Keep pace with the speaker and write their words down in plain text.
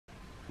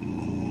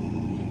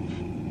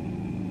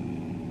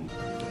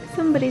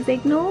Somebody's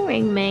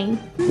ignoring me.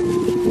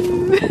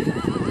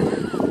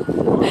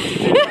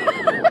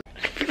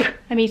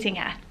 I'm eating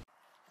her.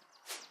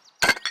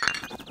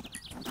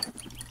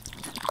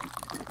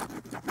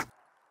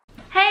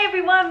 Hey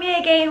everyone, me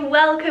again.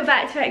 Welcome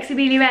back to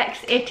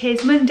xameliax. It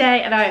is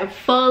Monday and I am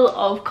full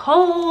of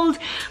cold.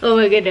 Oh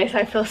my goodness,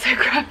 I feel so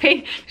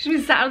crappy. Just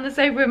been sat on the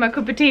sofa with my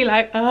cup of tea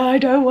like, oh, I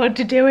don't want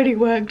to do any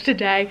work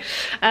today.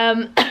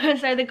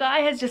 So the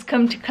guy has just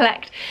come to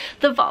collect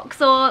the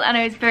Vauxhall and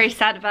I was very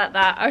sad about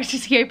that. I was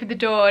just, he opened the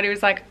door and he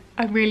was like,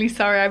 I'm really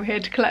sorry, I'm here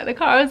to collect the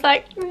car. I was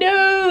like,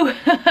 no.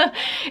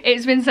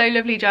 It's been so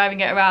lovely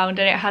driving it around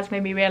and it has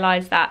made me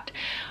realise that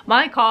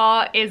my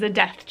car is a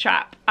death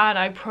trap and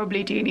I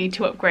probably do need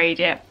to upgrade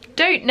it.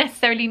 Don't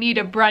necessarily need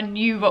a brand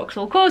new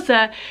Vauxhall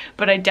Corsa,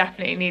 but I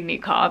definitely need a new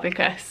car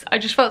because I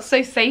just felt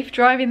so safe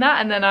driving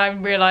that and then I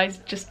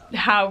realised just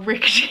how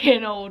rickety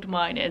and old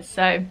mine is.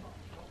 So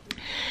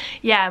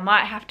yeah, I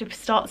might have to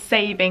start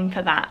saving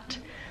for that.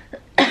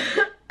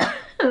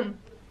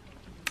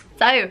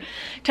 So,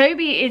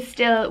 Toby is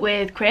still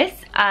with Chris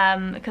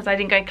because I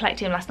didn't go collect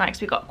him last night because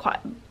we got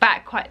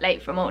back quite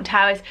late from Alton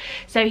Towers.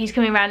 So he's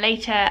coming around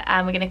later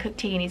and we're going to cook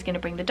tea and he's going to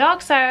bring the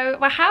dog. So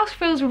my house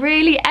feels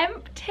really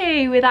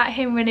empty without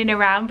him running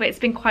around, but it's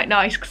been quite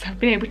nice because I've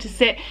been able to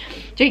sit,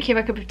 drinking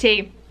my cup of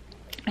tea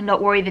and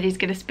not worry that he's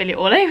going to spill it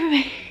all over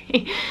me.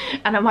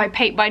 And I might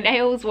paint my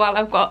nails while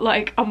I've got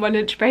like on my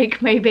lunch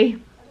break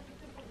maybe.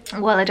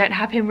 Well, I don't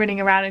have him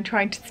running around and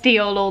trying to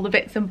steal all the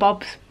bits and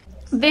bobs.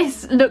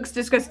 This looks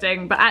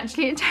disgusting, but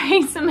actually it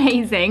tastes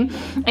amazing.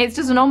 It's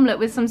just an omelette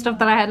with some stuff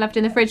that I had left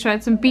in the fridge. So I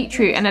had some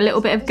beetroot and a little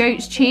bit of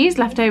goat's cheese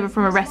left over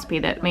from a recipe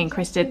that me and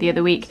Chris did the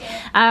other week.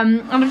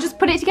 And I've just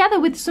put it together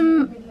with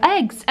some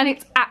eggs and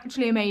it's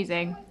actually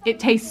amazing. It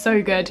tastes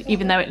so good,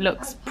 even though it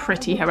looks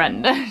pretty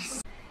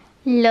horrendous.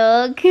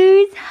 Look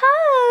who's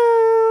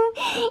home!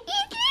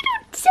 It's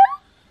little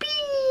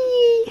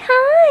Toby!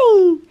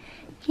 Hi!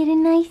 You had a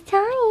nice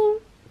time?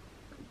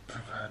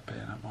 Preferred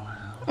being at my house.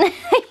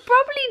 He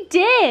probably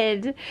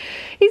did.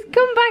 He's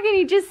come back and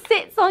he just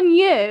sits on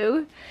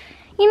you.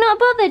 You're not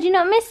bothered, you're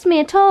not missed me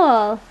at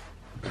all.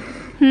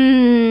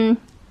 We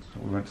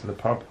went to the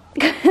pub.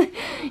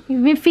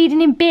 You've been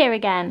feeding him beer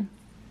again.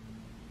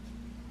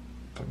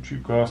 Don't you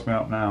grass me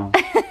up now.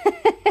 Can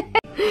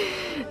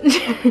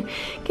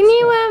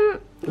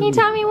you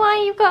tell me why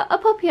you've got a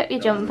puppy up your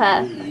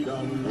jumper?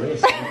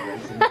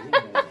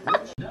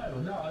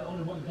 No, I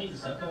ordered one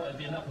pizza, thought it'd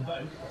be enough for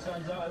both.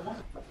 Turns out it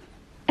wasn't.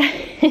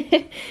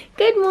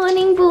 Good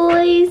morning,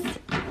 boys.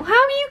 How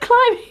are you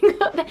climbing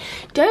up there?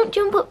 Don't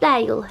jump up there,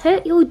 you'll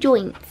hurt your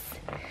joints.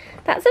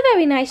 That's a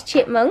very nice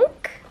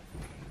chipmunk.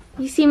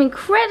 You seem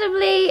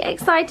incredibly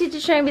excited to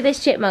show me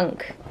this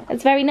chipmunk.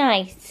 That's very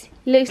nice.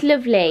 It looks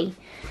lovely.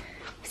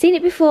 I've seen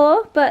it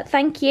before, but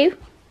thank you.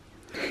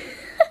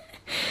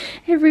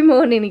 Every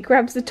morning he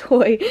grabs a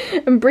toy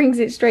and brings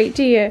it straight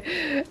to you.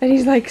 And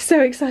he's like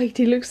so excited,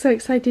 he looks so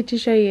excited to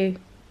show you.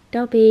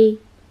 Dobby,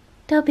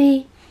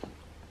 Dobby.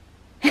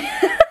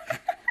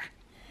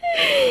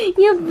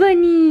 You're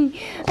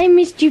funny. I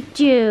missed you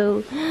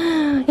too.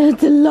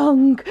 It's a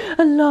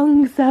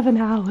long 7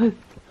 hours.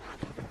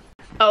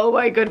 Oh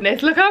my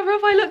goodness, look how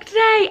rough I look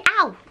today.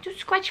 Ow, don't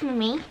scratch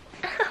me.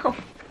 Ow.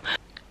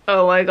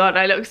 Oh my god,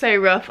 I look so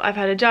rough. I've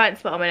had a giant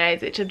spot on my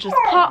nose which I've just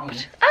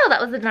popped. Oh, that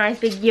was a nice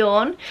big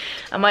yawn.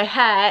 And my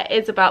hair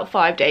is about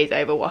 5 days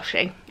over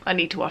washing. I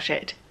need to wash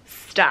it.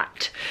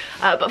 Stat.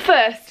 But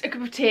first, a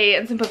cup of tea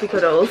and some puppy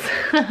cuddles.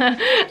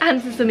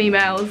 Answer some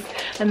emails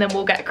and then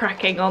we'll get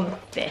cracking on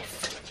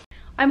this.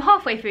 I'm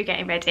halfway through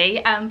getting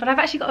ready, but I've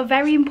actually got a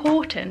very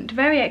important,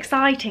 very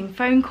exciting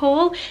phone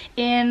call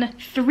in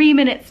 3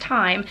 minutes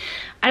time.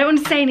 I don't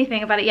want to say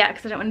anything about it yet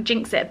because I don't want to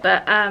jinx it,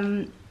 but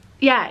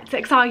yeah, it's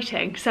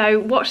exciting. So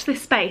watch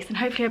this space and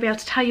hopefully I'll be able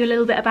to tell you a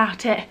little bit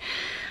about it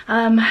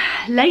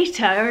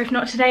later, or if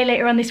not today,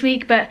 later on this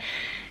week. But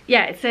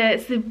yeah, it's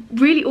a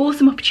really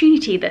awesome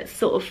opportunity that's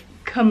sort of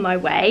come my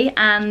way,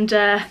 and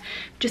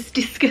just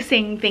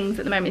discussing things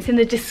at the moment. It's in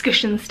the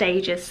discussion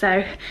stages.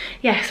 So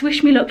yes,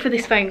 wish me luck for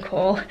this phone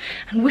call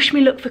and wish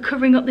me luck for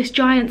covering up this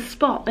giant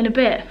spot in a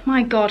bit.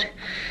 My god,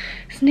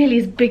 it's nearly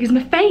as big as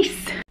my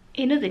face.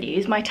 In other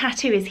news, my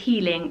tattoo is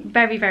healing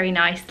very, very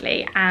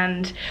nicely,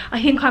 and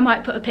I think I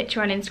might put a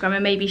picture on Instagram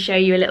and maybe show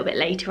you a little bit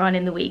later on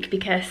in the week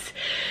because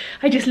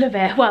I just love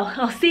it. Well,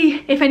 I'll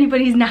see if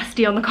anybody's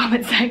nasty on the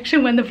comment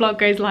section when the vlog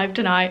goes live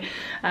tonight.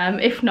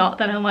 If not,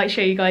 then I might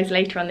show you guys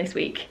later on this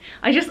week.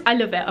 I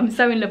love it. I'm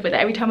so in love with it.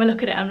 Every time I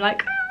look at it, I'm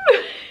like,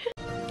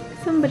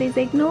 somebody's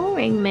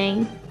ignoring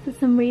me. For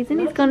some reason,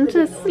 he's gone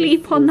to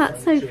sleep on that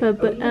sofa,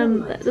 but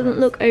that doesn't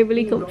look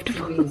overly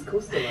comfortable.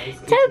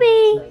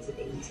 Toby!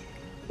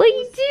 What are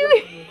you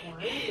doing?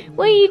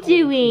 What are you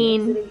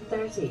doing?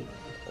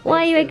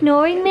 Why are you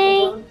ignoring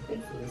me?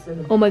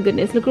 Oh my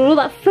goodness, look at all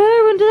that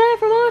fur under there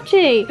from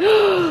Archie.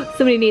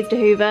 Somebody needs to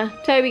hoover.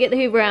 Toby, get the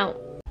hoover out.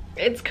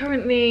 It's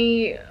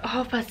currently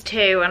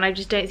 2:30 and I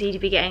just don't seem to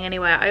be getting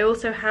anywhere. I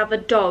also have a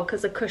dog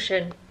as a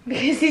cushion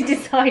because he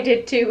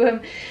decided to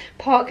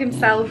park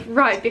himself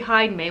right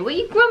behind me. What are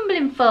you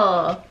grumbling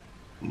for?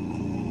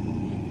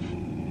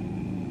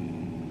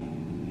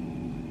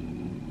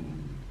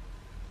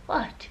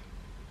 What?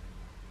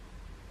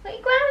 What are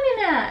you growling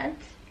at?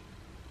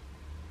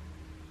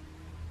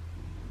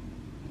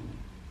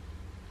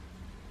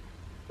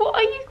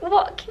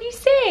 What can you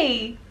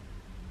see?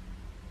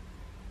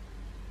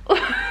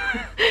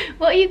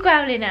 What are you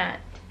growling at?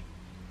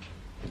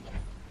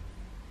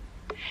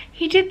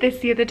 He did this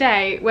the other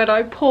day when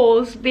I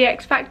paused the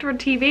X Factor on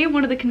TV and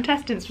one of the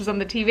contestants was on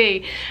the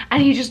TV,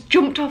 and he just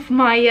jumped off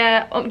my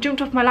lap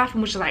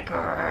and was just like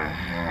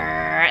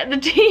at the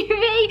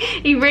TV.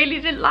 He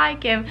really didn't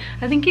like him.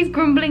 I think he's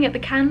grumbling at the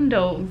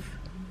candles.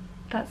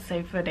 That's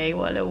so funny.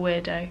 What a little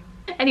weirdo.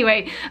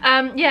 Anyway,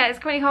 yeah, it's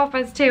currently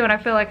 2:30 and I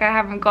feel like I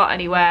haven't got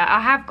anywhere.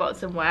 I have got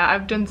somewhere.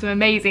 I've done some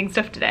amazing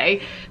stuff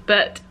today,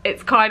 but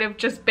it's kind of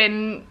just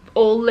been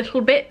all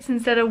little bits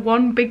instead of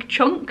one big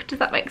chunk. Does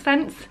that make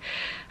sense?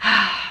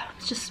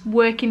 It's just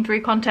working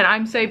through content.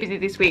 I'm so busy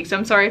this week, so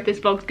I'm sorry if this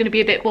vlog's going to be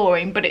a bit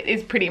boring, but it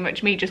is pretty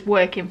much me just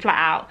working flat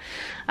out.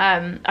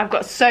 I've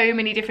got so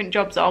many different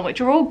jobs on,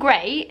 which are all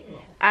great,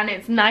 and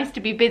it's nice to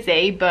be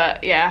busy,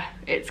 but yeah,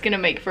 it's going to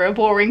make for a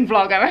boring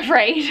vlog, I'm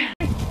afraid.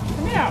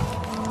 Come here.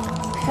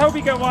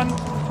 Toby, go on.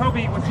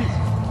 Toby, what's this?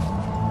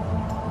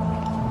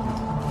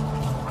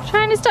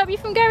 Trying to stop you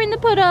from going in the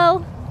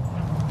puddle.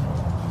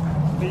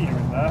 Feet are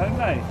in there, haven't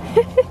they?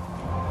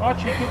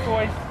 Archie, good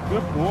boy.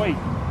 Good boy.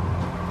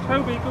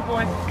 Toby, good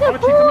boy. Good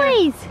Archie,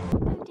 boys.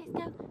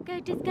 Go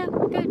disco,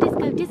 go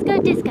disco, disco,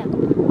 disco.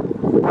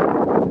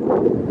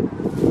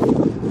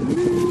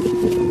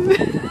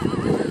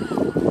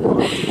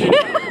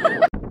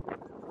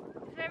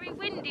 It's very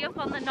windy up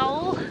on the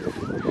knoll.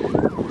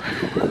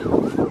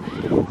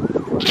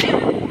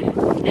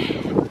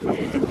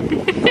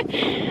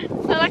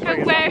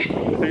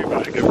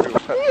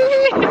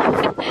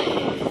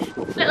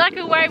 Look like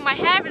I'm wearing my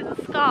hair as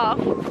a scarf.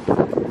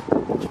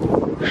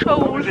 As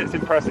long as it's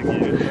impressing you,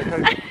 it's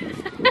okay.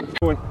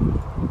 Boy.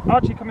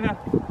 Archie, come here.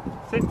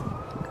 Sit.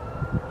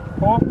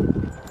 Paw.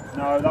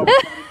 No, that was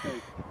coming too.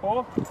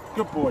 Paw.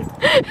 Good boy.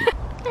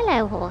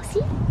 Hello,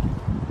 horsey.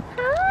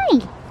 Hi.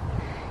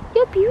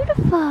 You're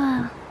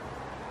beautiful.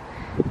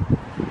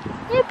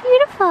 You're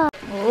beautiful.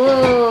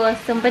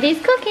 Oh, somebody's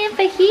cooking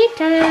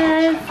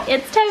fajitas.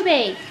 It's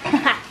Toby.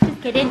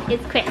 Just kidding,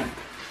 it's Chris.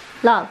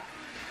 Lol.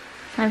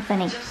 I'm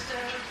funny.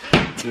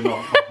 You're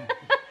not funny.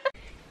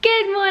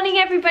 Good morning,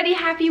 everybody.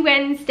 Happy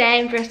Wednesday.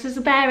 I'm dressed as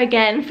a bear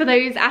again. For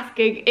those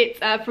asking, it's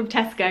from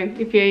Tesco,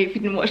 if you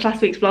didn't watch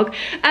last week's vlog.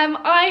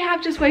 I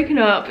have just woken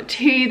up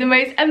to the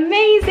most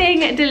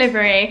amazing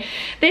delivery.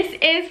 This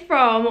is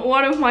from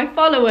one of my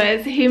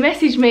followers who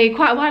messaged me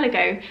quite a while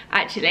ago,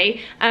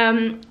 actually,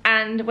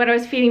 and when I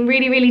was feeling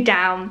really, really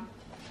down.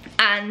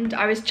 And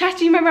I was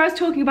chatting, remember I was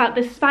talking about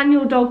the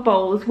spaniel dog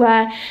bowls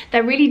where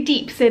they're really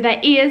deep so their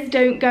ears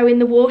don't go in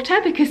the water,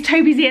 because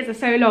Toby's ears are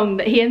so long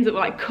that he ends up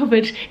like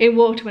covered in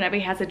water whenever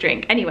he has a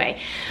drink. Anyway,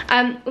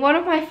 one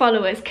of my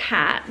followers,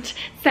 Kat,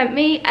 sent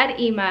me an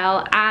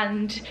email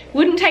and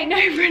wouldn't take no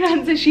for an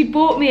answer. She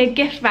bought me a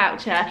gift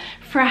voucher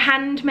for a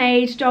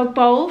handmade dog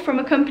bowl from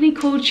a company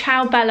called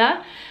Ciao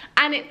Bella,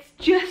 and it's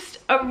just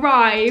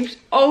arrived.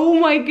 Oh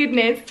my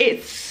goodness,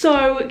 it's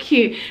so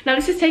cute. Now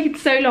this has taken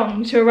so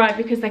long to arrive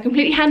because they're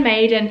completely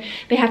handmade and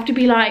they have to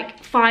be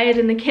like fired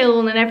in the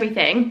kiln and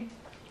everything,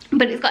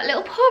 but it's got a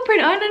little paw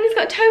print on and it's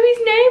got Toby's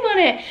name on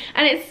it,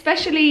 and it's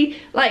specially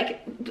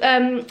like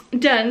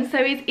done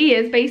so his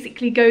ears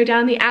basically go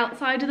down the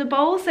outside of the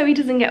bowl so he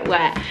doesn't get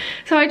wet.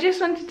 So I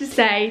just wanted to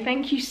say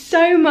thank you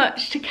so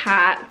much to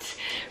Kat.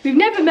 We've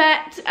never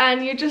met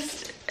and you're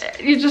just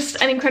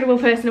an incredible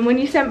person, and when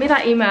you sent me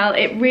that email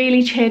it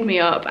really cheered me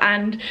up,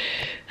 and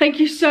thank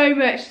you so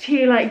much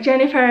to like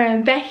Jennifer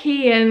and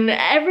Becky and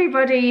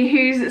everybody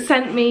who's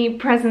sent me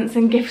presents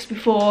and gifts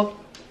before.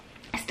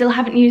 I still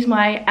haven't used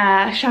my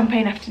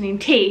champagne afternoon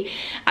tea.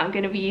 I'm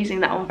going to be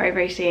using that one very,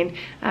 very soon.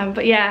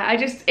 But yeah,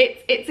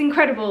 it's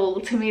incredible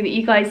to me that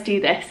you guys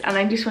do this, and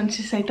I just wanted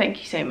to say thank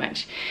you so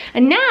much.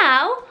 And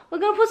now we're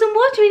going to put some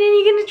water in and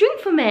you're going to drink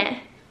from it.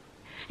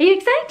 Are you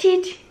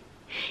excited?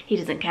 He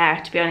doesn't care,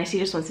 to be honest, he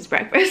just wants his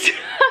breakfast.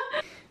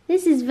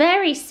 This is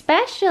very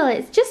special,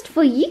 it's just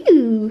for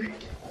you.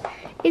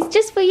 It's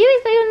just for you,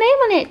 it's got your name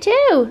on it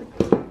too.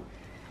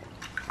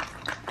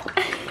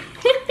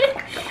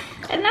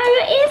 And now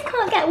your ears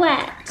can't get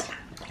wet.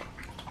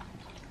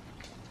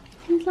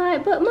 He's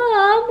like, but Mum,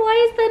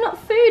 why is there not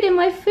food in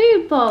my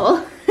food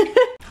bowl?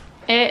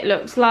 It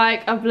looks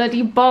like a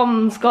bloody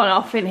bomb's gone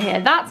off in here.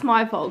 That's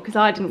my fault, because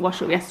I didn't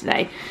wash up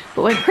yesterday.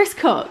 But when Chris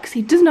cooks,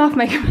 he doesn't have to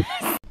make a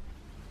mess.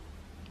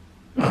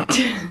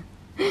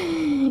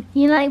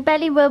 You like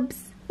belly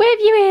rubs? Where have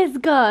your ears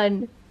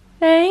gone?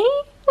 Hey?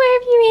 Where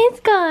have your ears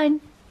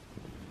gone?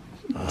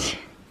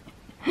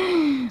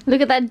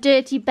 Look at that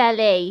dirty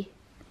belly.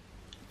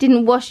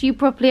 Didn't wash you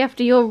properly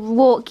after your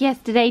walk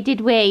yesterday,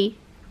 did we?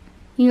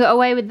 You got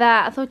away with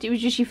that. I thought it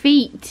was just your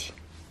feet.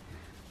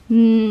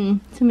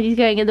 Somebody's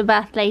going in the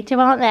bath later,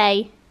 aren't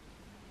they?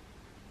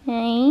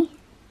 Hey?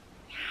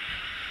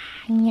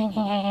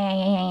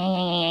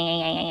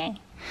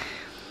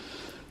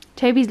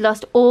 Toby's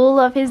lost all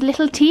of his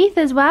little teeth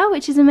as well,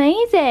 which is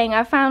amazing.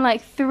 I found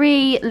like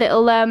 3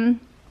 little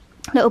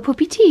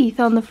puppy teeth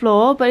on the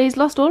floor, but he's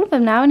lost all of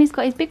them now and he's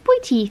got his big boy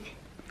teeth.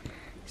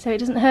 So it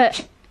doesn't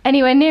hurt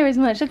anywhere near as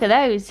much. Look at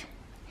those.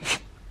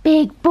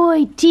 Big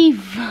boy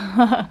teeth.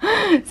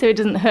 So it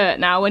doesn't hurt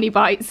now when he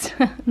bites.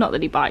 Not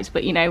that he bites,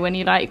 but you know, when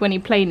he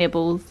play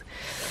nibbles,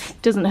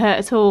 it doesn't hurt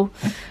at all,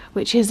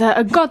 which is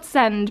a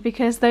godsend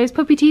because those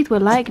puppy teeth were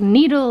like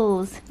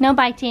needles. No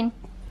biting.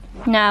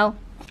 No.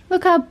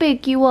 Look how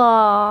big you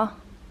are.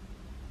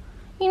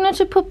 You're not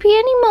a puppy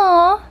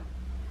anymore.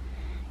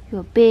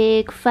 You're a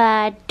big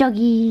fat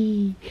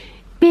doggy.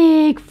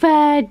 Big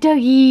fat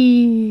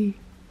doggy.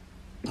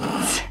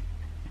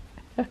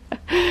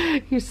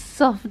 You're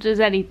soft as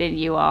anything,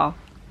 you are.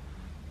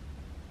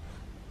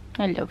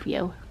 I love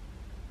you.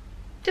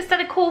 Just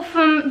had a call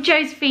from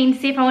Josephine to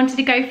see if I wanted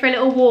to go for a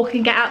little walk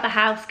and get out the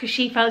house because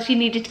she felt she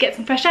needed to get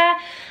some fresh air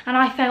and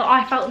I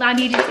felt that I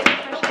needed to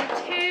get some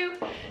fresh air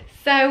too.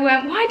 So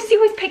why does he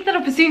always pick that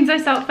up as soon as I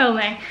start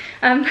filming?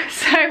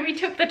 So we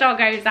took the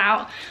doggos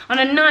out on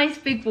a nice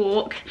big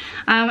walk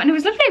and it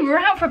was lovely. We were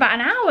out for about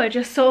an hour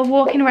just sort of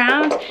walking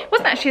around. It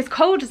wasn't actually as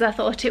cold as I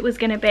thought it was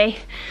going to be.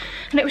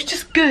 And it was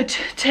just good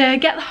to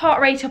get the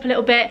heart rate up a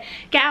little bit,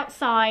 get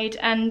outside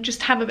and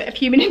just have a bit of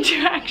human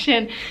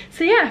interaction.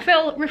 So yeah, I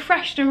feel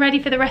refreshed and ready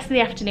for the rest of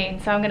the afternoon.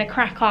 So I'm gonna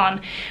crack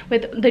on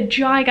with the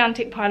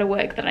gigantic pile of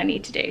work that I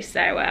need to do.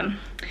 So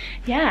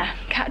yeah,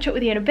 catch up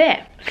with you in a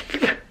bit.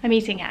 I'm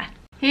eating her.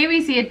 Here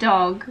we see a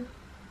dog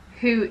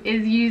who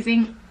is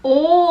using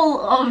all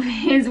of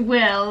his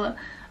will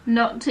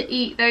not to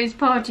eat those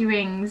party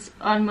rings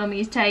on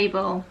Mummy's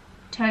table.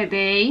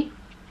 Toby.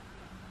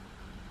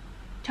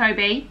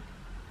 Toby.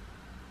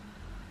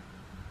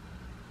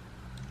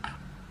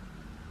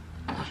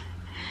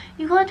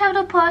 You can't have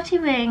the party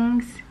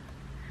rings.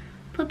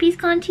 Puppies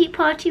can't eat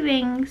party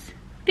rings.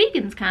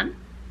 Vegans can,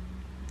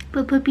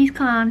 but puppies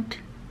can't.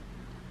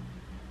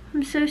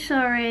 I'm so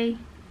sorry.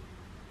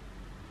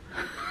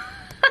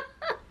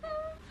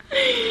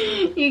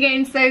 You're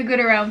getting so good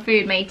around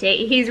food,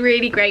 matey. He's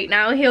really great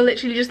now. He'll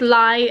literally just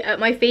lie at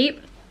my feet.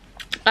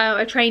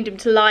 I trained him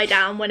to lie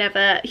down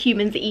whenever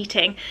humans are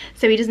eating,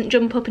 so he doesn't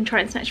jump up and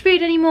try and snatch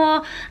food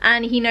anymore,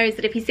 and he knows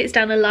that if he sits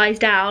down and lies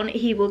down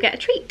he will get a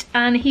treat,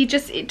 and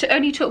it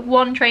only took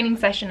 1 training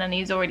session and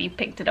he's already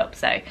picked it up.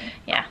 So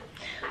yeah,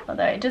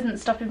 although it doesn't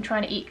stop him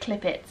trying to eat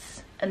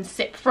clippets and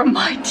sip from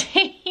my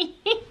tea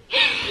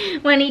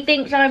when he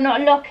thinks I'm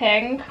not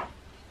looking.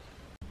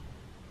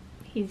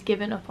 He's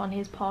given up on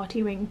his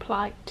party ring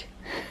plight.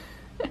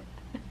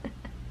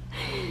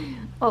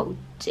 Oh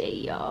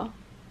dear.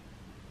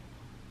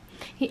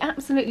 He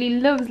absolutely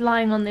loves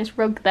lying on this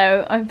rug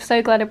though. I'm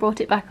so glad I brought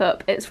it back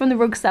up. It's from the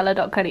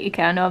rugseller.co.uk.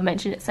 I know I've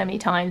mentioned it so many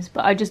times,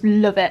 but I just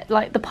love it.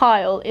 Like, the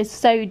pile is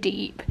so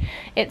deep.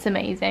 It's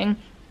amazing.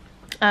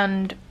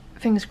 And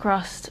fingers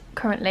crossed,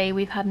 currently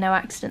we've had no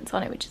accidents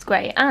on it, which is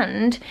great.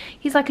 And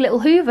he's like a little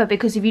hoover,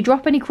 because if you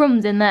drop any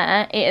crumbs in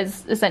there, it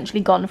is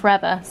essentially gone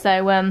forever.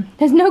 So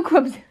there's no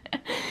crumbs.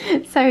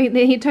 So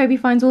Toby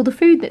finds all the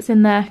food that's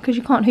in there because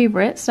you can't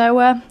hoover it.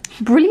 So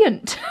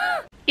brilliant.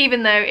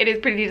 Even though it is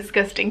pretty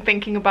disgusting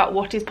thinking about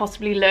what is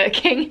possibly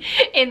lurking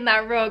in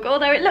that rug,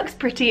 although it looks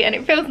pretty and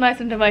it feels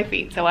nice under my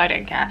feet, so I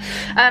don't care.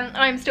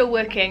 I'm still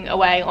working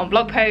away on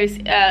blog posts.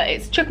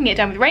 It's chucking it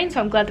down with rain, so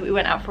I'm glad that we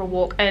went out for a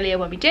walk earlier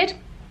when we did.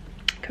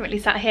 Currently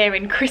sat here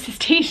in Chris's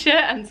t-shirt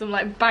and some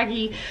like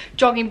baggy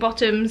jogging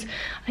bottoms.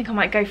 I think I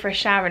might go for a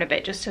shower in a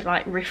bit just to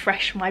like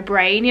refresh my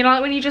brain. You know,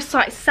 like when you just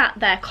like sat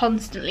there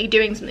constantly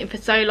doing something for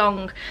so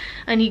long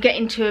and you get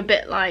into a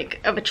bit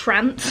like of a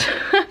trance.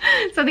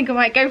 So I think I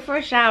might go for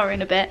a shower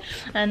in a bit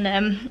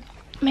and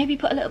maybe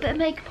put a little bit of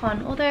makeup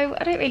on, although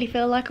I don't really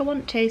feel like I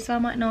want to, so I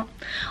might not.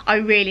 I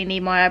really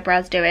need my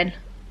eyebrows doing.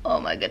 Oh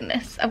my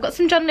goodness. I've got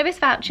some John Lewis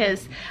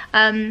vouchers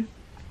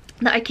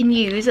that I can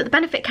use at the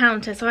benefit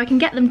counter, so I can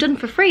get them done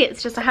for free.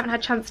 It's just I haven't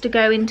had a chance to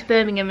go into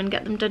Birmingham and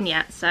get them done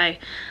yet, so I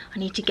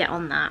need to get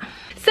on that.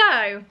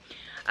 So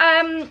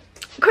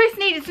Chris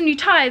needed some new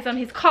tyres on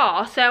his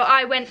car, so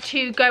I went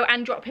to go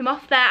and drop him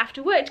off there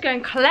after work to go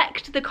and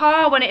collect the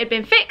car when it had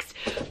been fixed.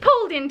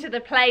 Pulled into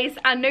the place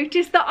and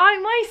noticed that I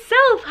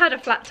myself had a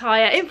flat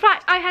tyre. In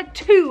fact, I had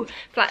 2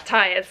 flat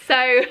tyres,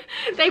 so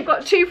they've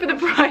got 2 for the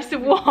price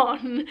of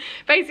 1.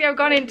 Basically, I've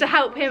gone in to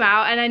help him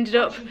out and ended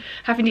up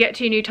having to get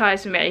 2 new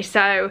tyres for me,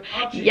 so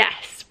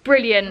yes,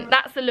 brilliant.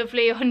 That's a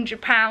lovely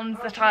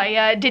 £100 that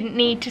I didn't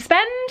need to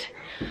spend.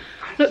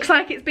 Looks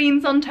like it's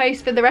beans on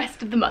toast for the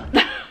rest of the month.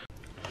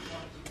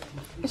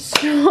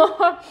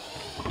 So,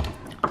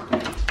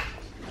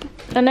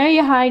 I know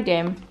you're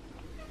hiding.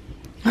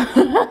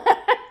 Hiding?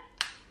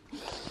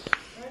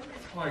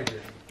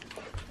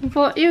 I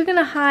thought you were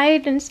gonna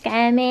hide and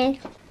scare me.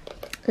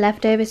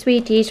 Leftover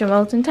sweeties from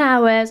Alton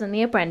Towers and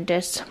The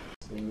Apprentice.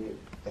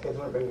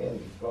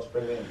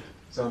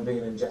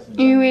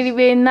 You really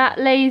being that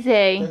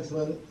lazy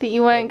that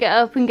you won't get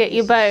up and get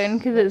your bone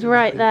because it's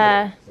right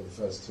there.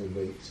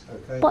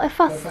 But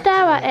if I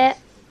stare at it,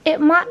 it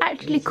might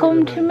actually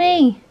come to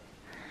me.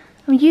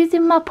 I'm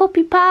using my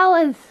puppy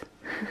powers.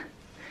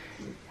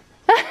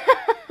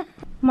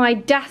 My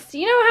dust.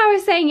 You know how I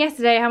was saying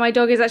yesterday how my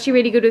dog is actually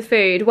really good with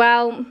food?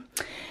 Well,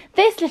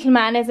 this little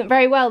man isn't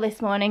very well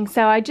this morning,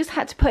 so I just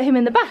had to put him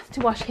in the bath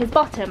to wash his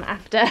bottom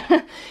after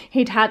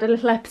he'd had a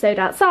little episode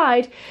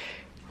outside.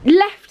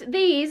 Left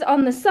these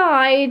on the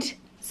side.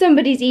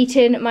 Somebody's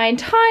eaten my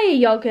entire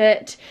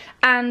yogurt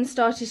and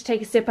started to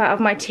take a sip out of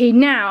my tea.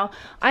 Now,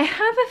 I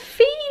have a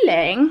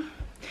feeling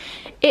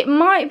it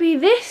might be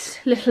this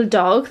little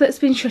dog that's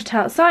been shut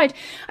outside.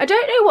 I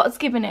don't know what's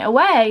given it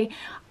away.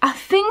 I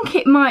think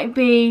it might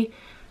be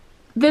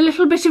the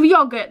little bit of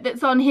yogurt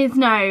that's on his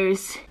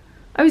nose.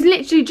 I was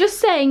literally just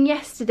saying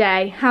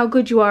yesterday how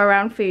good you are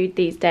around food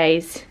these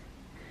days.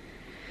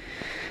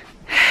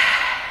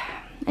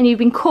 And you've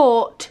been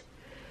caught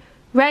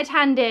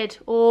red-handed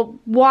or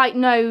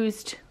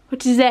white-nosed.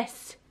 What is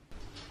this?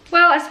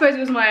 Well, I suppose it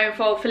was my own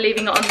fault for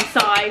leaving it on the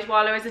side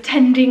while I was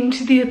attending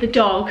to the other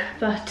dog.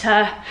 But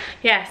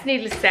yes,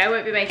 needless to say, I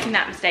won't be making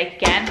that mistake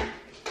again.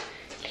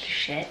 Little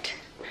shit.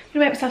 I'm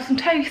gonna make myself some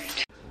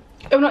toast.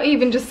 I'm not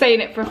even just saying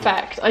it for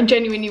effect. I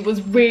genuinely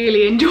was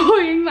really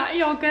enjoying that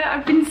yogurt.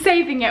 I've been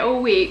saving it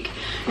all week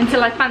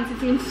until I fancied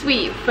something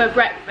sweet for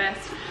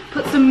breakfast.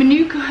 Put some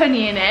Manuka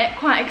honey in it,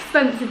 quite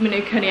expensive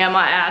Manuka honey I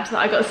might add, that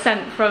I got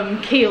sent from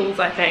Kiehl's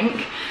I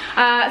think.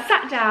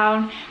 Sat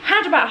down,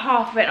 had about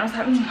half of it and I was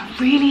like, I'm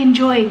really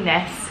enjoying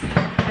this.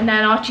 And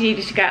then Archie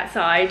needed to go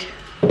outside.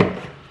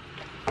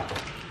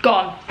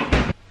 Gone.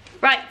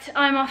 Right,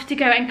 I'm off to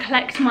go and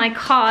collect my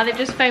car. They've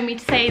just phoned me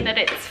to say that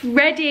it's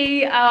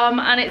ready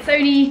and it's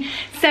only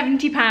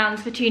 £70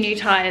 for 2 new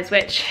tyres,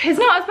 which is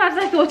not as bad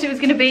as I thought it was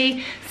going to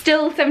be.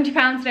 Still £70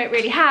 I don't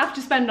really have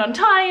to spend on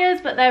tyres,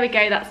 but there we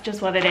go, that's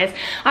just what it is.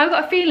 I've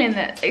got a feeling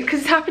that, because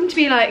it's happened to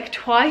me like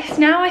twice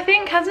now I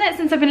think, hasn't it,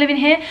 since I've been living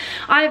here?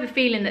 I have a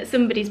feeling that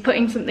somebody's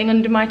putting something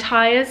under my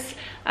tyres.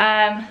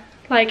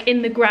 Like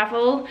in the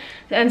gravel,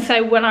 and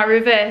so when I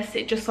reverse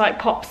it just like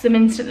pops them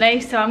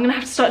instantly, so I'm gonna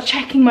have to start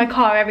checking my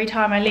car every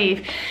time I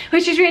leave,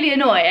 which is really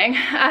annoying,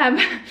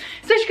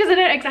 especially because I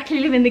don't exactly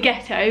live in the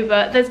ghetto,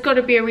 but there's got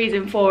to be a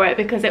reason for it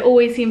because it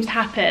always seems to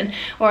happen,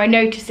 or I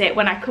notice it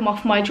when I come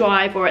off my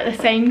drive or at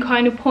the same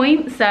kind of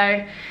point.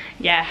 So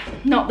yeah,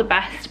 not the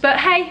best, but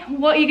hey,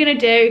 what are you gonna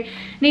do? It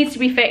needs to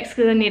be fixed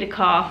because I need a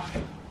car.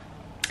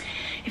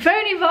 If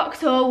only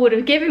Vauxhall would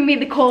have given me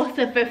the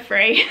Corsa for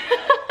free.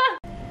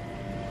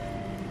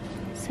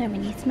 So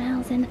many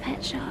smells in the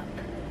pet shop.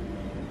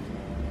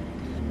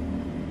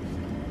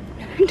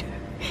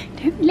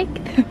 Don't lick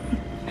them.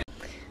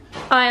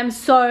 I am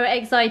so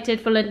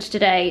excited for lunch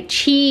today.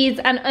 Cheese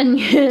and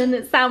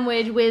onion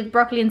sandwich with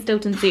broccoli and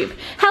Stilton soup.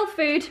 Health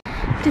food.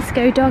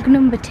 Disco dog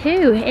number 2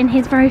 in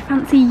his very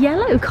fancy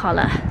yellow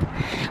collar.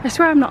 I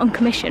swear I'm not on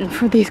commission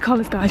for these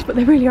collars, guys, but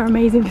they really are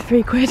amazing for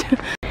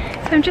 £3.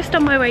 So I'm just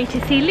on my way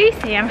to see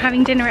Lucy. I'm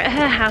having dinner at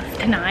her house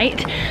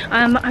tonight.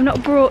 I've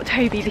not brought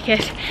Toby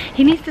because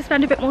he needs to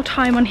spend a bit more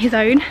time on his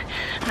own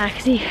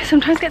because he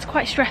sometimes gets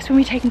quite stressed when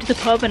we take him to the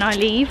pub and I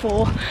leave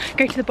or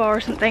go to the bar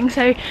or something.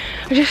 So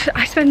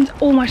I spend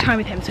all my time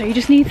with him, so he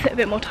just needs a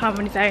bit more time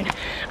on his own.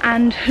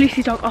 And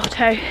Lucy's dog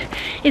Otto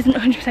isn't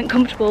 100%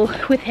 comfortable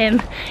with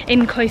him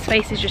in close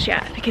spaces just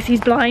yet because he's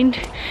blind.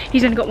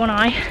 He's only got one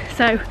eye,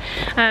 so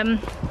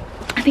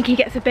I think he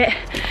gets a bit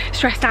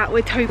stressed out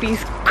with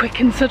Toby's quick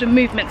and sudden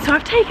movement. So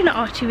I've taken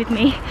Archie with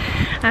me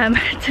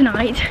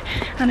tonight,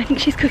 and I think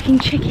she's cooking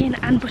chicken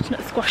and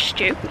butternut squash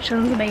stew, which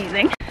sounds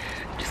amazing.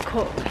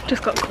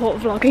 Just got caught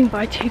vlogging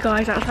by 2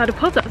 guys outside a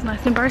pub. That was nice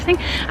and embarrassing.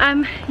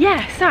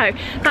 Yeah, so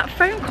that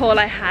phone call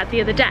I had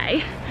the other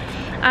day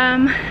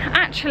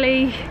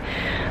actually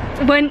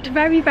went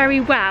very,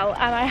 very well,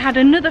 and I had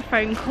another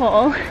phone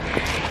call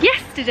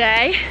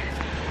yesterday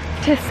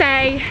to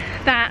say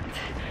that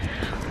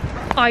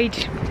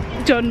I'd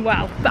done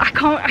well, but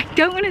I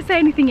don't want to say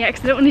anything yet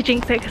because I don't want to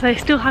jinx it because I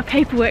still have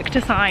paperwork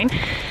to sign.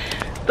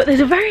 But there's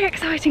a very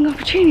exciting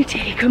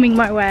opportunity coming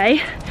my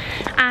way,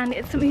 and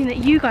it's something that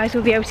you guys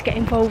will be able to get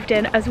involved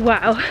in as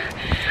well.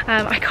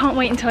 I can't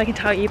wait until I can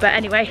tell you, but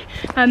anyway,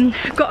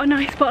 I've got a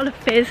nice bottle of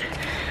fizz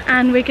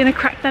and we're gonna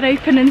crack that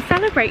open and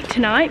celebrate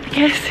tonight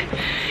because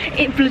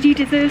it bloody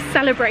deserves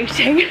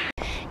celebrating.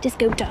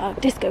 Disco dog,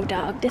 disco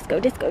dog,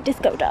 disco, disco,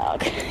 disco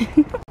dog.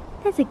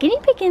 There's a guinea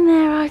pig in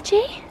there,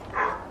 Archie.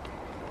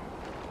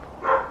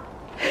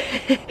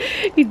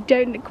 You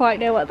don't quite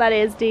know what that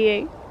is, do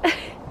you?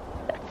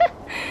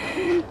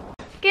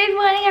 Good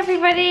morning,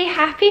 everybody.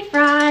 Happy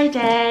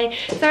Friday.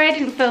 Sorry I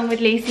didn't film with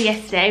Lucy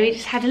yesterday. We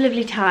just had a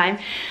lovely time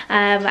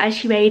as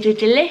she made a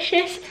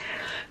delicious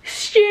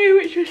stew,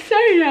 which was so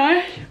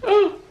nice.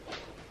 Oh,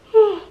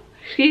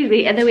 excuse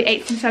me. And then we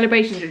ate some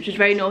celebrations, which was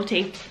very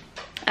naughty.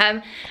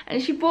 And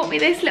she bought me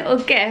this little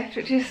gift,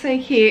 which is so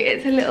cute.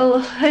 It's a little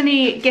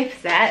honey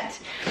gift set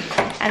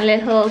and a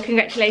little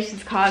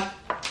congratulations card.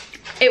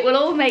 It will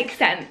all make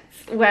sense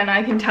when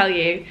I can tell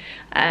you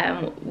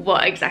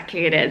what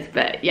exactly it is,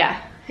 but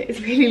yeah, it's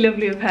really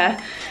lovely of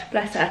her,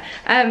 bless her.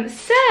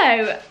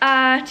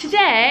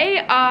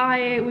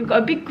 Today we've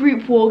got a big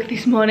group walk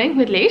this morning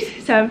with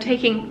Luce, so I'm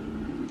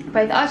taking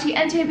both Archie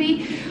and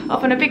Toby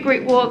off on a big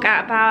group walk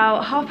at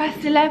about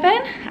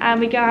 11:30, and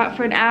we go out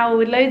for an hour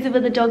with loads of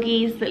other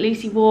doggies that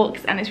Lucy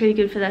walks, and it's really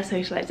good for their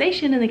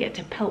socialisation and they get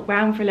to pelt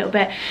round for a little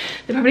bit.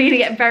 They're probably going to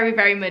get very,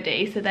 very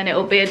muddy, so then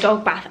it'll be a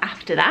dog bath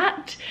after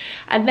that.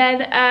 And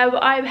then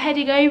I'm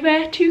heading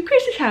over to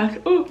Chris's house.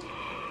 Oh,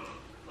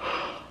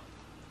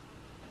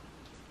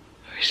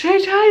 I'm so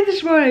tired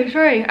this morning,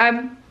 sorry.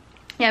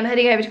 Yeah, I'm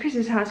heading over to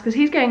Chris's house because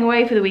he's going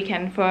away for the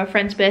weekend for a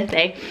friend's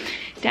birthday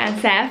down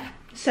south.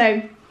 So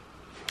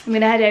I'm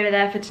gonna head over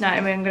there for tonight,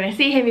 and I'm gonna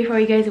see him before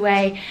he goes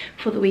away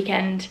for the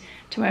weekend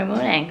tomorrow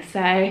morning. So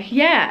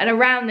yeah, and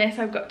around this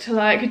I've got to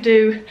like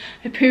do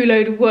a poo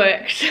load of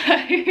work. So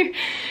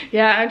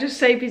yeah, I'm just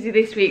so busy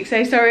this week.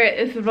 So sorry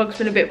if the vlog's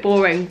been a bit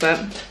boring, but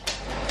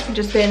I've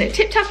just been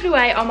tip-tapping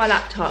away on my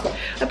laptop.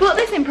 I bought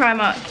this in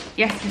Primark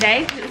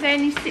yesterday because it was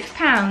only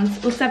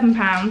 £6 or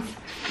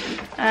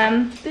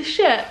 £7. This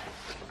shirt,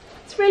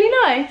 it's really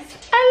nice.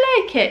 I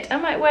like it. I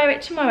might wear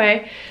it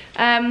tomorrow.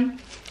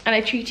 And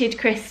I treated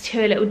Chris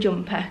to a little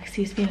jumper because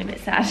he was feeling a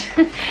bit sad.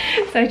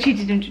 So I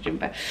treated him to a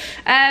jumper.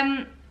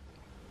 Yeah,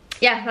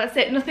 that's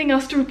it. Nothing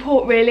else to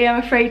report really,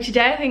 I'm afraid,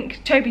 today. I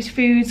think Toby's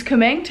food's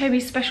coming.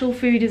 Toby's special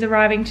food is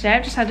arriving today.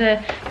 I've just had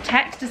a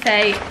text to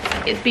say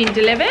it's been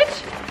delivered.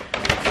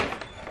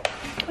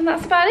 And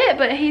that's about it,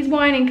 but he's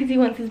whining because he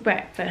wants his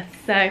breakfast.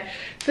 So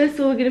first of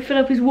all, we're going to fill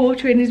up his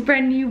water in his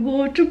brand new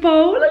water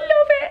bowl. I love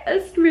it. I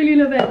just really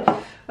love it.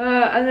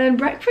 And then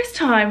breakfast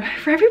time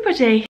for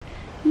everybody.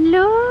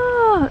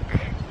 Look,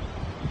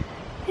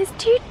 there's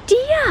 2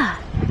 deer.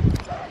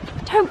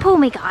 Don't pull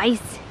me,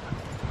 guys.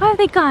 Where have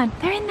they gone?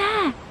 They're in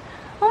there.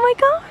 Oh my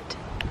god.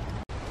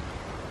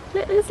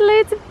 Look, there's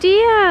loads of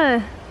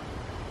deer.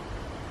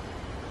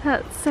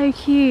 That's so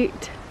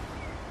cute.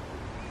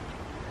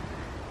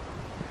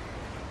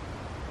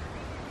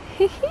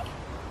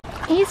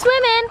 Are you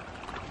swimming?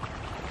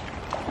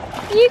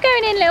 Are you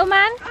going in, little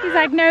man? He's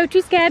like, no,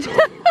 too scared.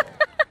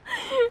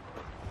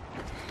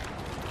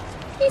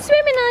 You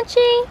swimming,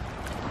 Archie?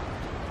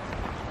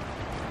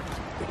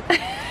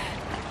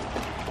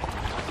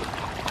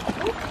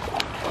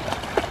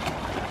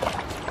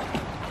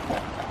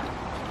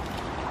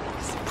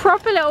 It's a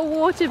proper little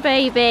water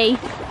baby.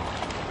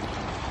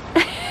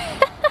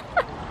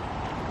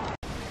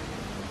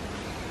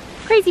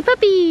 Crazy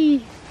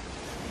puppy.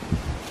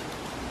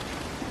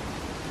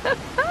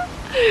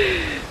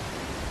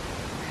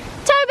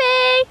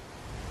 Toby!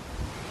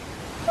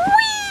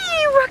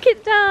 Whee! Rocket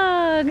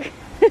dog!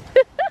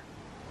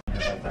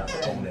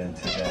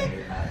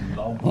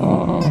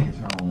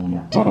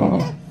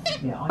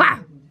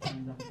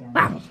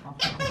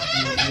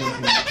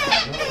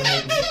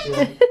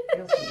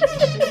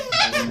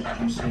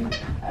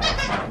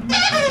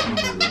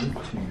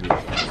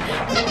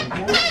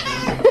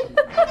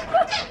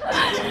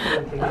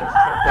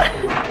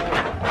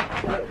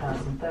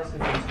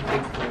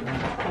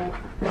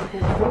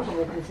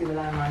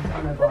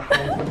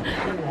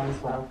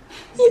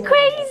 You're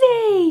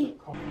crazy!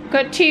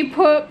 Got 2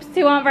 pups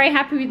who aren't very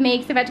happy with me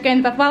because they've had to go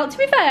in the bath. Well, to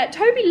be fair,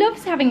 Toby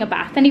loves having a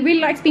bath and he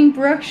really likes being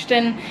brushed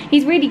and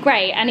he's really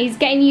great and he's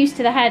getting used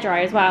to the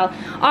hairdryer as well.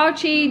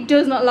 Archie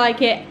does not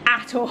like it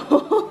at all.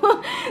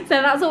 So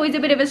that's always a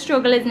bit of a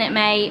struggle, isn't it,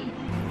 mate?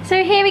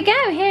 So here we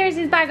go, here is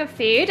his bag of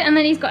food, and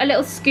then he's got a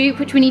little scoop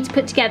which we need to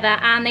put together,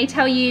 and they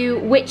tell you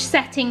which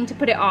setting to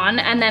put it on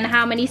and then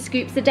how many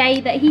scoops a day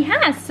that he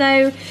has.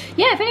 So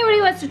yeah, if anybody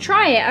wants to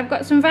try it, I've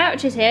got some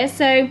vouchers here.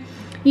 So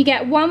you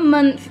get 1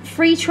 month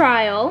free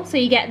trial, so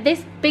you get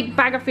this big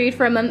bag of food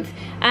for a month,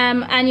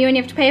 and you only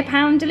have to pay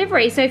 £1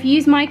 delivery. So if you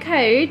use my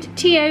code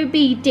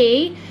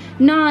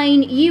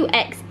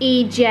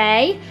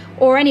TOBD9UXEJ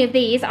or any of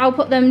these, I'll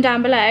put them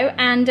down below,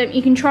 and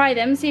you can try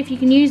them, see if you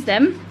can use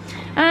them.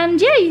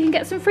 And yeah, you can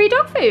get some free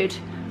dog food.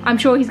 I'm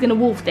sure he's gonna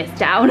wolf this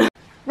down.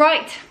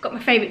 Right, I've got my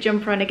favourite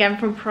jumper on again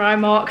from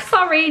Primark.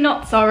 Sorry,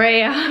 not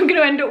sorry. I'm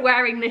gonna end up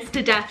wearing this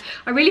to death.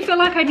 I really feel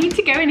like I need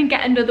to go in and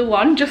get another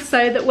one just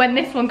so that when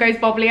this one goes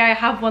bobbly, I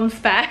have one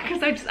spare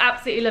because I just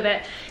absolutely love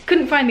it.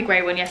 Couldn't find the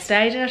grey one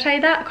yesterday, did I tell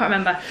you that? I can't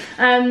remember.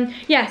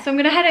 Yeah, so I'm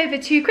gonna head over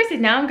to Chris's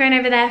now. I'm going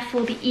over there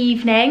for the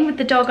evening with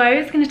the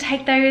doggos. Gonna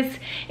take those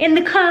in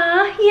the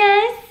car,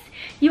 yes.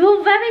 You're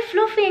all very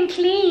fluffy and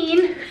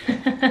clean.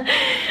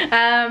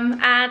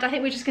 And I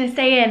think we're just gonna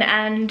stay in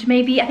and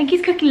maybe, I think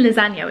he's cooking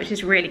lasagna, which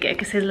is really good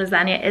because his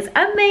lasagna is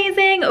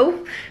amazing.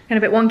 Oh, got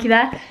a bit wonky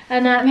there.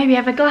 And maybe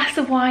have a glass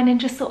of wine and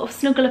just sort of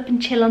snuggle up and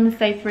chill on the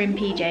sofa in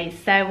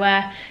PJs. So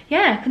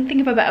yeah, I couldn't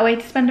think of a better way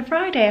to spend a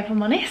Friday, if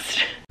I'm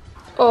honest.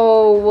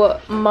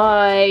 Oh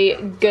my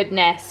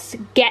goodness,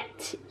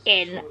 get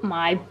in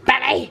my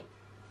belly.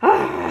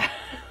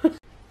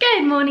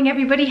 Good morning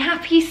everybody,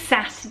 happy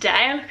Saturday.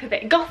 I look a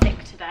bit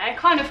gothic today.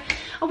 I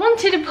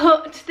wanted to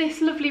put this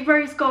lovely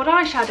rose gold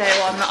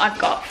eyeshadow on that I've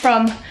got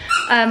from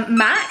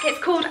MAC. It's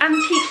called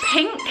Antique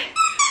Pink.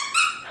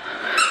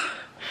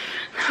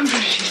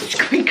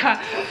 Squeaker.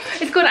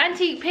 It's called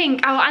Antique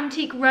Pink, our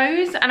Antique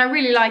Rose, and I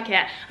really like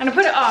it. And I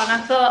put it on and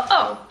I thought,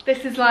 oh,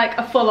 this is like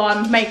a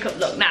full-on makeup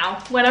look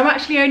now, when I'm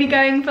actually only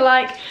going for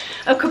like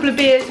a couple of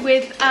beers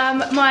with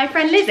my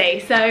friend Lynsey.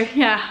 So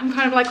yeah, I'm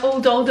kind of like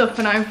all dolled up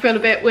and I feel a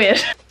bit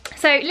weird.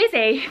 So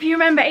Lynsey, if you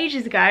remember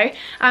ages ago,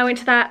 I went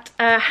to that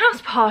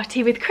house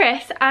party with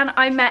Chris and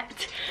I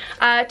met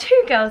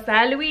two girls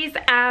there, Louise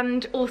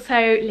and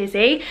also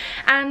Lynsey.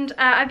 And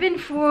I've been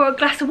for a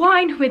glass of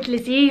wine with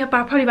Lynsey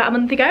probably about a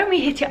month ago and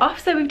we hit it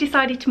off, so we've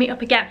decided to meet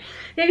up again.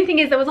 The only thing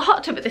is there was a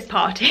hot tub at this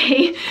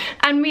party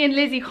and me and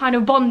Lynsey kind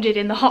of bonded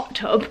in the hot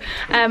tub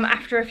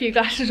after a few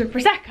glasses of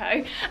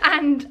Prosecco,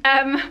 and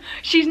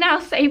she's now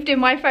saved in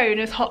my phone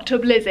as Hot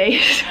Tub Lynsey,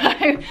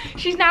 so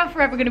she's now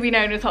forever going to be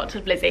known as Hot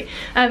Tub Lynsey.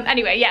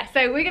 Anyway, yeah,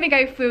 so we're going to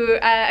go for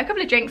a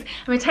couple of drinks.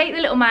 I'm going to take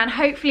the little man,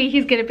 hopefully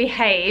he's going to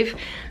behave,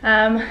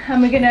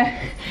 and we're going to,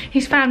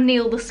 he's found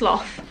Neil the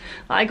sloth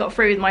that I got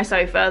through with my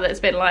sofa that's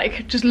been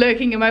like just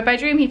lurking in my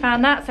bedroom. He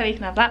found that, so he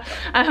can have that.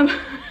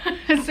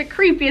 It's the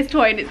creepiest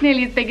toy and it's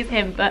nearly as big as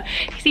him, but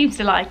he seems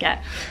to like it.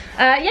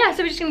 Yeah,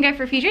 so we're just gonna go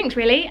for a few drinks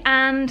really,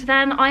 and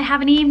then I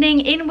have an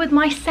evening in with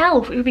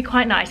myself. It would be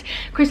quite nice.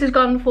 Chris has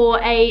gone for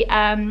a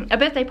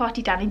birthday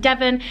party down in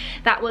Devon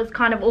that was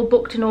kind of all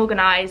booked and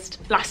organised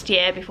last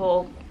year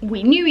before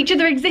we knew each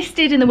other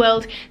existed in the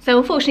world, so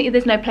unfortunately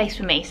there's no place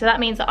for me, so that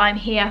means that I'm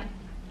here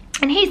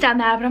and he's down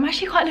there, but I'm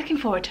actually quite looking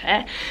forward to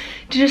it,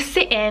 to just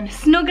sit in,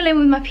 snuggle in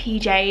with my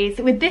PJs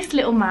with this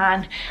little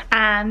man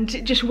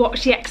and just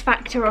watch the X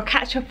Factor or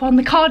catch up on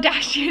the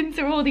Kardashians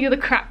or all the other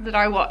crap that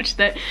I watch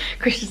that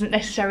Chris doesn't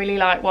necessarily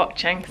like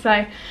watching. So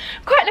I'm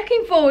quite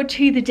looking forward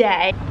to the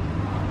day.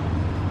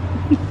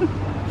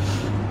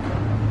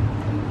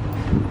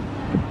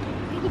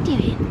 What are you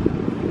doing?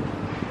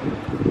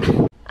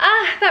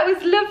 That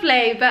was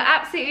lovely, but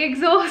absolutely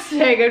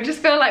exhausting. I just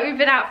feel like we've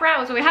been out for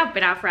hours. Well, we have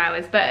been out for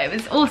hours, but it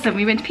was awesome.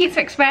 We went to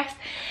Pizza Express,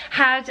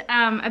 had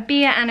a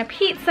beer and a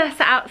pizza, sat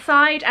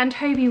outside, and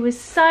Toby was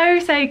so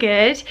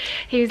good.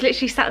 He was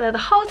literally sat there the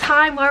whole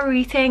time while we were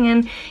eating,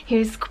 and he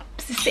was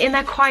sitting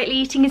there quietly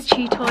eating his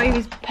chew toy. He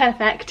was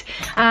perfect.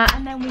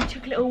 And then we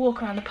took a little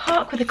walk around the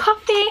park with a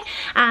coffee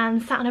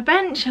and sat on a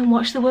bench and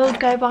watched the world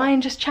go by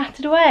and just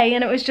chatted away,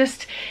 and it was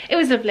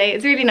lovely. It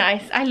was really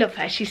nice. I love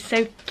her, she's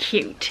so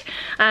cute.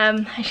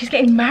 And she's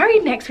getting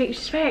married next week, which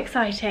is very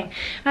exciting.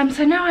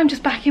 So now I'm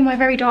just back in my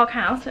very dark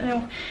house. I don't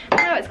know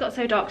how it's got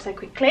so dark so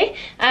quickly.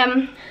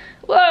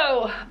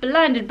 Whoa,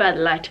 blinded by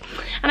the light.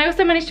 And I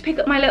also managed to pick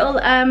up my little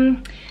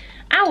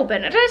owl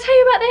burner. Did I tell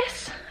you about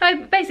this?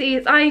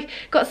 I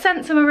got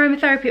sent some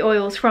aromatherapy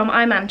oils from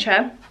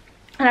iMantra,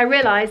 and I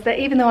realised that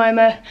even though I'm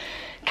a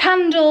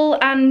candle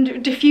and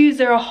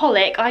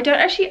diffuser-aholic, I don't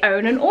actually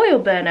own an oil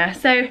burner.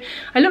 So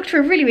I looked for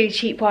a really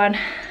cheap one,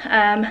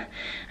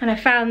 and I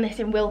found this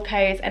in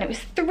Wilko's, and it was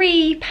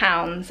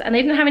 £3, and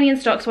they didn't have any in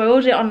stock, so I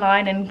ordered it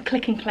online and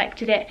click and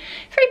collected it.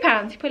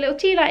 £3. You put a little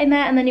tea light in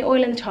there and then you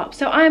oil in the top.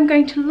 So I am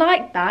going to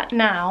light that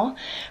now,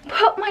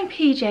 put my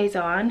PJs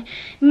on.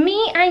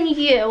 Me and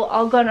you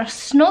are gonna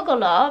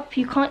snuggle up.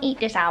 You can't eat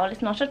this owl,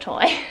 it's not a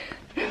toy.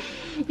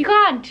 You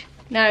can't.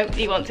 No,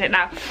 he wants it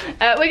now.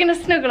 We're gonna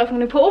snuggle up. I'm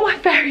gonna put all my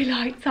fairy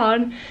lights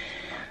on,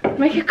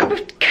 make a cup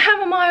of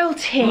chamomile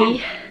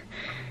tea.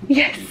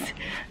 Yes,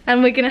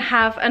 and we're gonna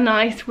have a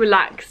nice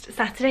relaxed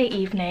Saturday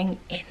evening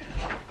in.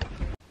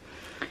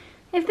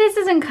 If this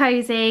isn't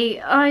cozy,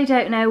 I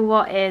don't know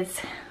what is.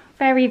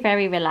 Very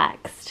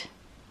relaxed.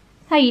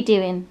 How you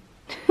doing?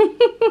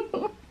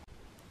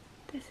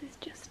 This is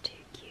just too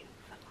cute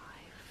for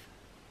life.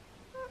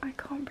 I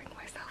can't bring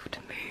myself to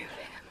move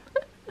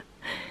him.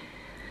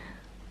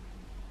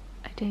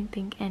 I don't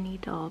think any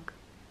dog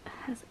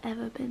has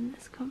ever been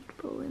this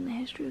comfortable in the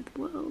history of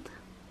the world.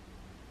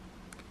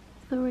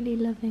 Thoroughly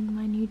loving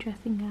my new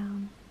dressing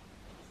gown.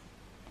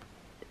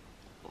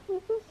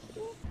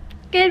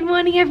 Good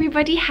morning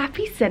everybody,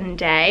 happy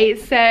Sunday.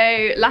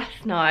 So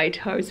last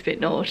night I was a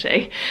bit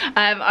naughty.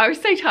 I was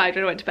so tired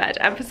when I went to bed,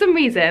 and for some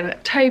reason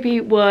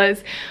Toby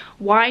was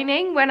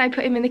whining when I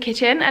put him in the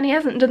kitchen, and he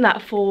hasn't done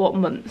that for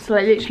months,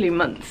 like literally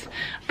months,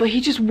 but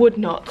he just would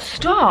not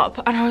stop,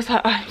 and I was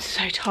like, I'm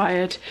so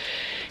tired.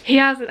 He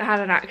hasn't had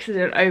an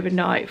accident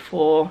overnight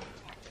for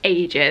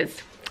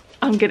ages.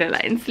 I'm gonna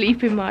let him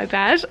sleep in my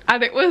bed,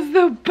 and it was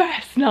the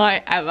best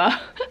night ever.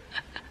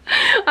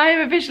 I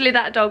am officially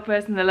that dog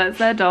person that lets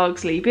their dog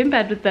sleep in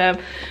bed with them.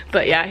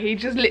 But yeah, he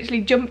just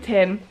literally jumped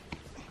in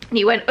and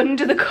he went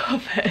under the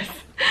covers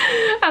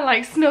and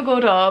like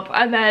snuggled up,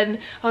 and then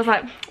I was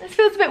like, this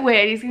feels a bit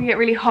weird, he's gonna get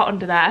really hot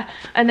under there,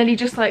 and then he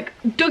just like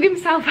dug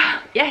himself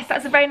out. Yes,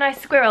 that's a very nice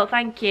squirrel,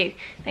 thank you,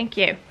 let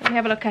me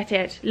have a look at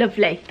it.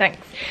 Lovely,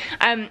 thanks.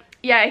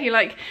 Yeah, he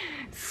like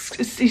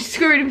he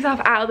screwed himself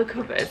out of the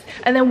covers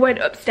and then went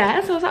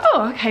upstairs. So I was like,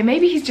 oh okay,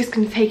 maybe he's just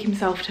gonna take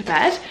himself to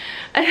bed.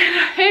 And then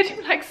I heard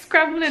him like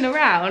scrambling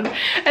around,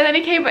 and then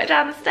he came back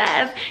down the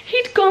stairs.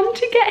 He'd gone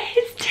to get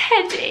his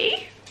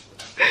teddy.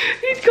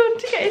 He'd gone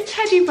to get his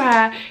teddy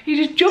bear. He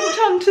just jumped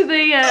onto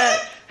the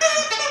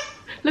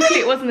luckily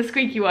it wasn't the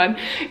squeaky one,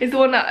 it's the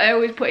one that I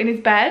always put in his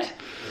bed.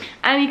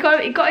 and he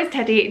got his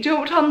teddy,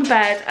 jumped on the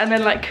bed, and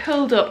then like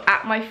curled up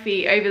at my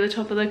feet over the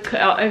top of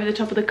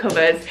the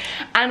covers,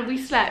 and we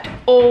slept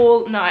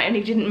all night and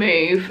he didn't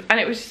move, and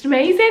it was just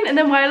amazing. And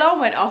then my alarm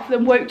went off,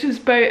 then woke us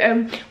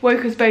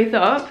both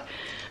up,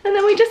 and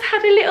then we just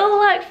had a little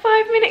like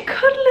 5-minute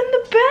cuddle in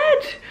the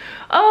bed.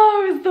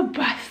 Oh, it was the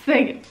best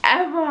thing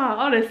ever,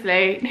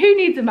 honestly. Who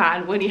needs a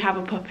man when you have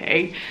a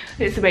puppy?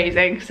 It's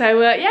amazing.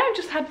 So yeah, I've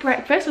just had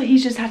breakfast, or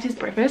he's just had his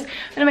breakfast.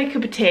 I'm gonna make a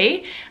cup of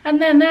tea,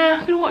 and then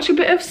I'm gonna watch a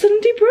bit of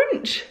Sunday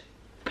brunch.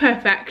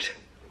 Perfect.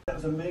 That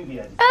was a movie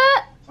edit.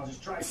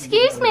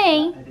 Excuse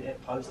me.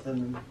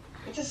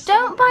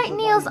 Don't bite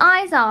Neil's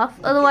eyes off,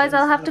 otherwise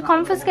I'll have to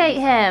confiscate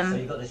So him.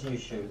 you got this new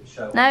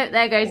show. No,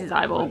 there goes his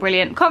eyeball.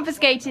 Brilliant.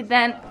 Confiscated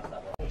then.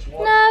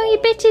 No, he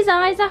bit his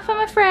eyes off,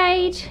 I'm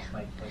afraid.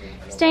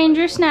 It's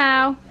dangerous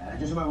now.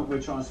 Just a moment,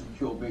 we're trying to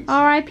secure boots.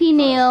 R.I.P.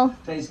 Neil.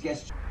 Today's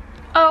guest.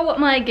 Oh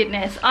my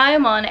goodness, I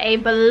am on a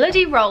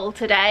bloody roll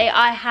today.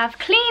 I have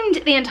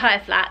cleaned the entire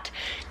flat,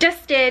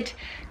 dusted,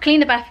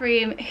 cleaned the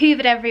bathroom,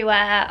 hoovered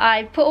everywhere.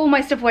 I put all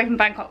my stuff away from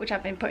Bangkok, which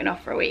I've been putting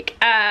off for a week.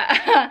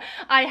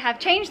 I have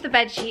changed the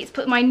bed sheets,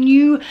 put my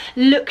new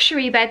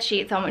luxury bed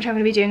sheets on, which I'm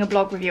going to be doing a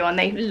blog review on.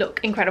 They look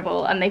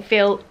incredible and they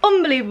feel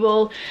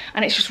unbelievable,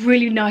 and it's just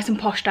really nice and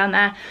posh down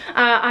there.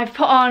 I've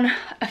put on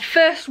a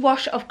first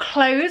wash of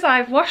clothes.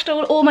 I've washed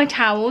all my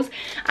towels,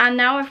 and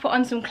now I've put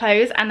on some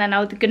clothes, and then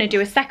I'm going to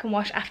do a second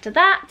wash after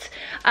that.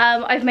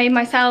 I've made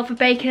myself a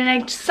bacon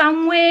and egg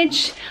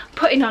sandwich,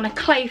 putting on a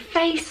clay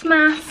face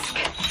mask.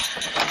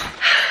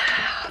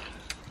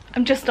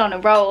 I'm just on a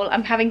roll.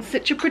 I'm having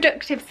such a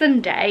productive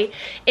Sunday.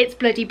 It's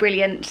bloody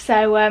brilliant.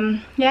 So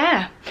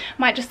yeah,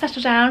 might just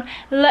settle down,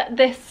 let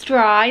this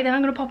dry, then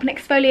I'm gonna pop an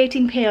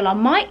exfoliating peel on.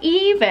 Might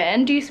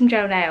even do some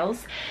gel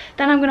nails.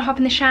 Then I'm gonna hop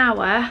in the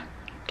shower.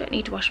 Don't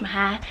need to wash my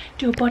hair.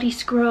 Do a body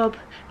scrub,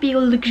 be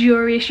all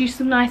luxurious, use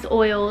some nice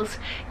oils,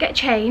 get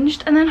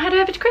changed, and then head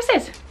over to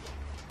Chris's.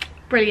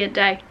 Brilliant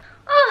day.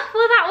 Oh,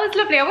 well that was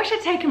lovely. I wish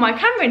I'd taken my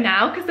camera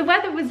now, because the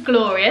weather was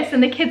glorious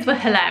and the kids were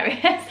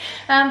hilarious.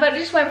 But I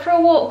just went for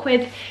a walk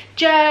with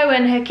Jo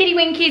and her kitty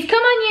winkies. Come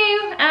on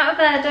you, out of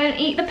there, don't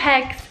eat the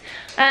pegs.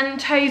 And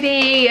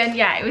Toby, and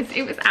yeah,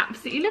 it was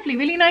absolutely lovely.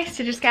 Really nice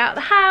to just get out of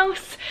the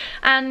house,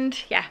 and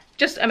yeah,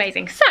 just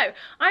amazing. So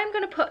I'm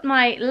gonna put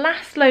my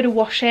last load of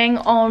washing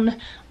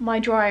on my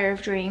dryer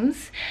of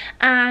dreams,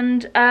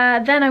 and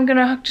then I'm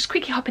gonna just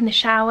quickly hop in the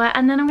shower,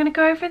 and then I'm gonna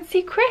go over and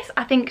see Chris.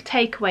 I think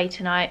takeaway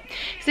tonight.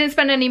 He didn't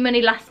spend any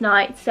money last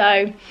night,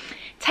 so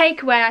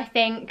takeaway I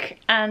think,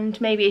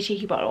 and maybe a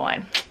cheeky bottle of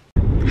wine.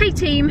 Hey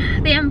team,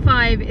 the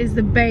M5 is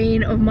the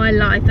bane of my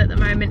life at the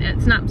moment.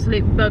 It's an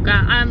absolute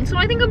bugger. So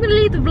I think I'm going to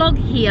leave the vlog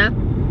here,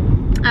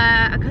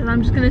 because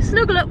I'm just going to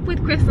snuggle up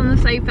with Chris on the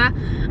sofa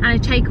and a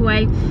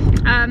takeaway.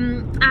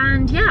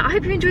 And yeah, I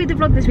hope you enjoyed the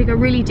vlog this week. I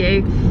really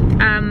do.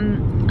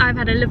 I've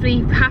had a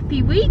lovely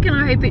happy week, and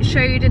I hope it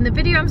showed in the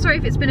video. I'm sorry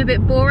if it's been a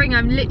bit boring. I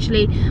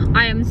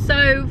am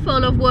so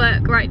full of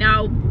work right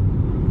now.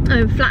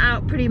 I'm flat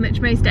out pretty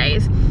much most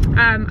days,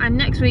 and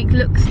next week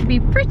looks to be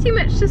pretty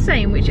much the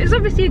same, which is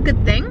obviously a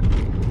good thing,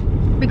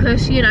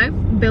 because you know,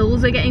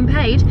 bills are getting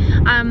paid.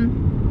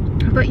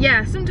 But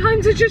yeah,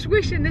 sometimes I just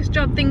wish in this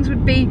job things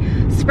would be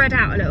spread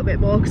out a little bit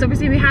more, because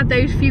obviously we had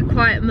those few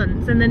quiet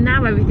months, and then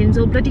now everything's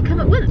all bloody come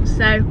at once.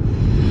 So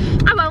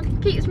oh well,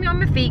 keeps me on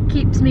my feet,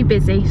 keeps me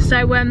busy.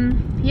 So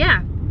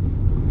yeah,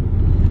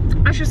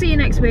 I shall see you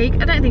next week.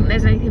 I don't think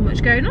there's anything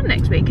much going on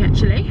next week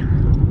actually.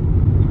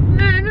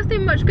 No,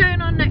 nothing much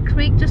going on next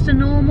week, just a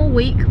normal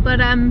week. But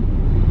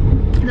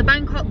the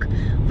Bangkok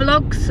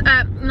vlogs,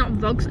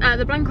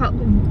 the Bangkok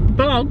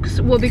vlogs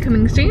will be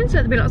coming soon, so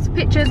there'll be lots of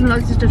pictures and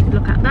lots of stuff to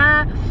look at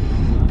there.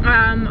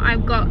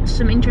 I've got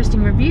some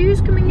interesting reviews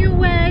coming your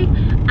way,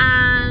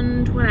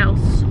 and what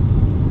else?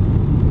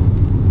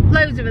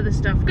 Loads of other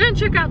stuff. Go and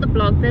check out the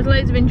blog, there's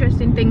loads of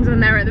interesting things on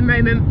there at the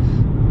moment.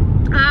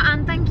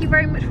 And thank you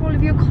very much for all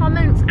of your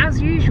comments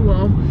as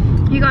usual.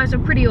 You guys are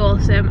pretty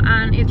awesome,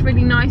 and it's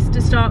really nice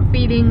to start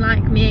feeling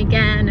like me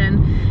again,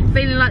 and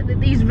feeling like that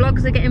these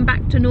vlogs are getting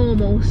back to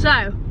normal. So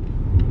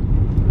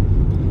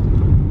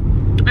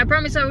I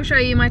promise I will show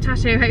you my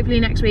tattoo hopefully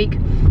next week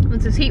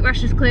once this heat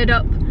rash is cleared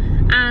up.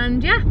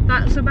 And yeah,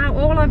 that's about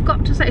all I've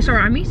got to say.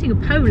 Sorry, I'm eating a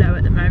polo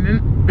at the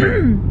moment.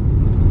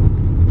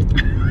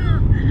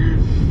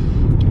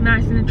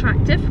 Nice and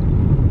attractive.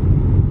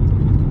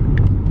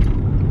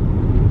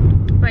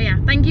 But yeah,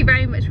 thank you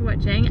very much for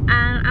watching,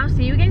 and I'll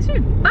see you again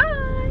soon.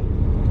 Bye!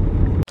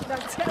 Go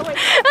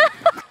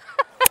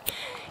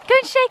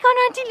and shake on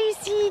Auntie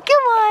Lucy,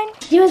 come on!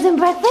 You want some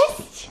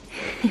breakfast?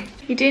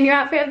 You're doing your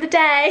outfit of the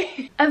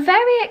day. A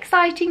very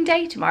exciting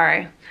day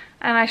tomorrow,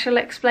 and I shall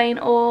explain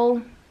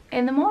all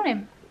in the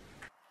morning.